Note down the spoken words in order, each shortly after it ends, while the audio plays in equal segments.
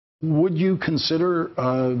Would you consider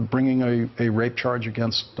bringing a rape charge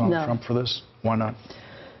against Donald Trump for this? Why not?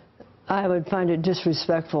 I would find it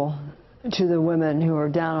disrespectful to the women who are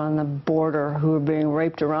down on the border, who are being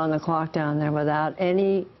raped around the clock down there without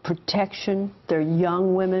any protection. They're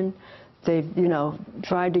young women. They've, you know,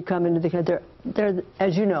 tried to come into the country. They're,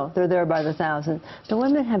 as you know, they're there by the thousand. The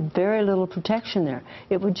women have very little protection there.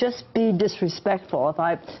 It would just be disrespectful if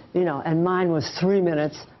I, you know, and mine was 3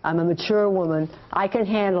 minutes. I'm a mature woman. I can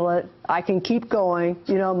handle it. I can keep going.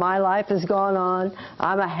 You know, my life has gone on.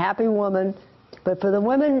 I'm a happy woman. But for the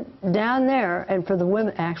women down there, and for the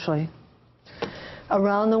women, actually,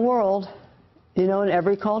 around the world, you know, in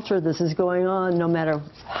every culture this is going on, no matter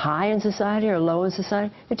high in society or low in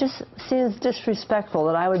society. It just seems disrespectful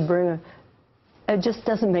that I would bring it just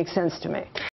doesn't make sense to me.